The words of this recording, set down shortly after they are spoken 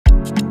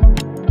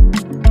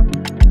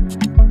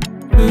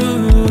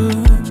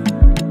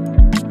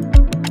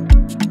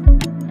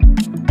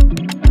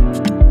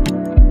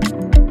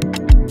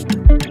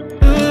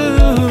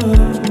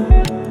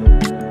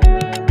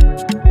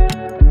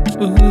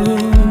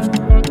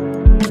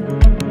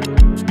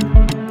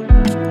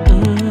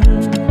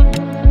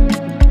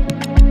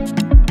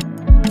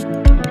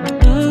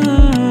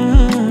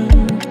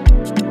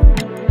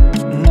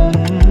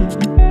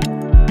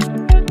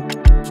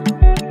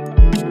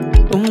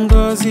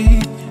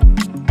Ngozi,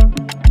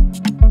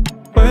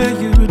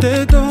 where you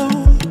they go?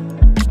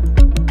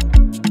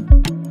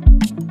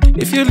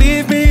 If you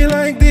leave me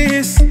like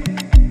this,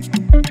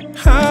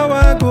 how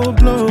I go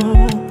blow?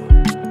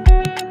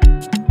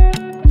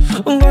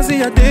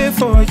 Ngozi, I did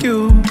for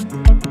you.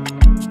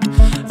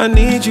 I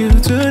need you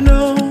to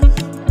know.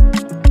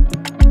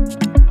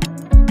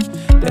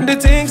 Then they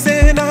think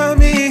say not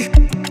me,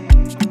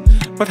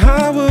 but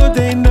how would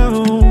they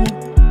know?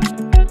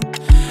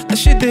 That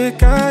she did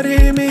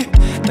carry me,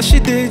 that she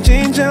did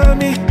ginger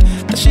me,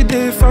 that she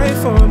did fight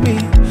for me.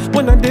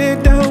 When I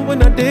did down,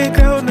 when I did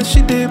ground, that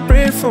she did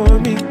pray for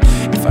me.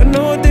 If I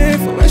know they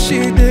for what she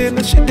did,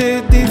 that she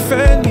did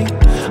defend me.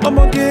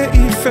 Omoge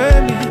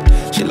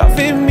ifemi, she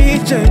loving me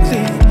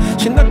gently.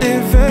 She not the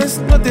vex,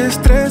 not the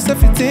stress,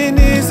 everything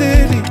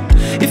easily.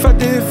 If I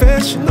did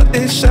vex, she not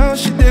the shout,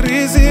 she the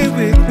reason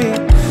with me.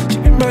 She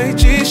be my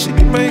G, she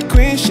be my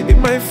queen, she be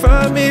my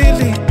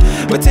family.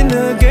 Watin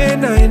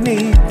again I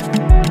need.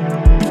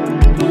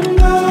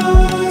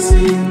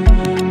 Ngozi,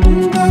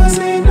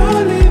 Ngozi,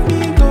 don't leave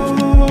me go.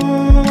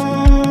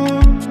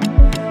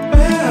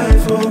 Where I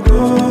for go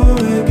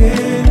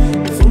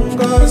again? If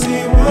Ngozi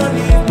won't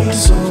leave me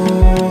so.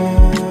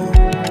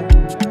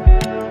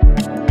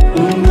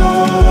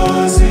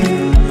 Ngozi,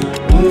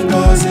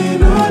 Ngozi,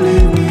 don't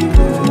leave me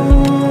go.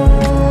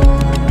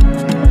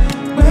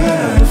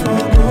 Where I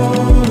for go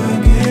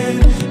again?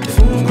 If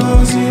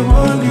Ngozi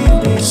won't leave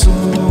me so.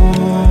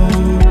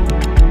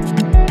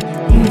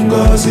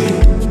 Ngozi,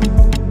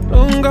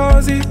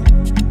 Ngozi,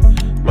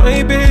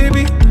 my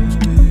baby,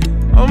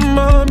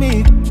 omomi,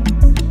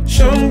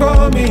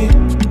 me.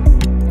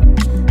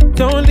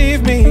 Don't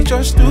leave me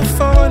just too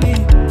funny.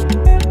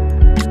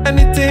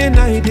 Anything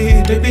I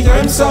did, baby,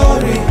 I'm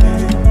sorry.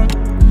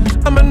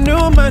 I'm a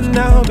new man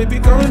now, baby,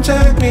 come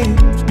check me.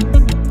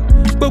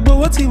 But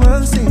what he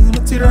wants in,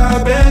 not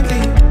a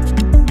Bentley.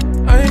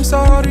 I'm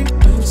sorry,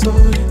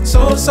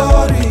 so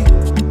sorry.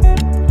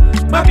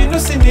 Maybe no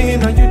see me,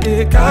 now you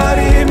dey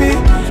carry me.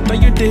 Now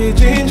you dey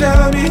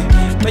ginger me,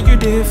 now you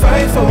dey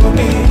fight for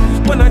me.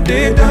 When I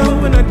dey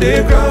down, when I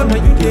dey ground,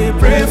 now you dey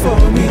pray for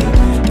me.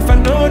 If I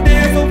know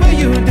dey for where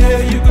you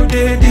dey, you go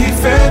dey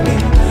defend me.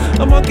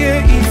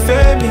 Omoge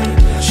ifemi,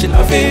 she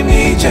loving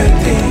me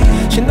gently.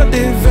 She not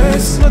dey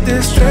vex, not dey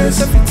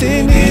stress,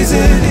 everything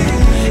easily.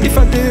 If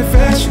I dey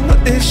vex, she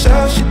not dey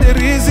shout, she dey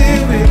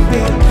reason with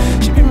me.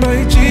 She be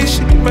my G,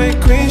 she be my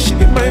queen, she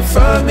be my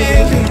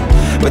family.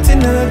 Watin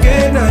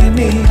again I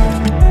need.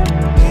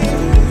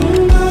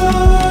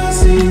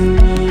 Ngozi,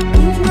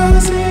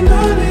 Ngozi,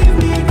 don't leave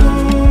me go.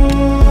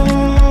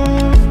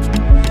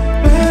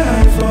 Where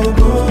I for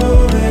go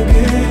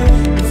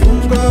again? If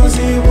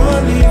Ngozi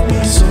won't leave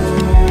me so.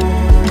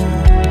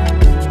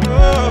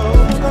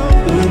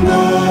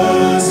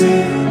 Ngozi,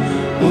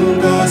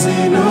 Ngozi,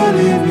 don't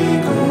leave me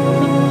go.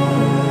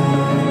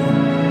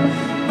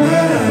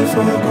 Where I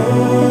for go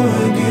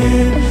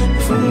again?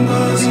 If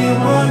Ngozi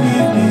won't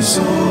leave me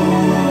so.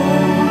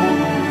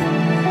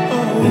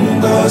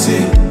 Ngozi.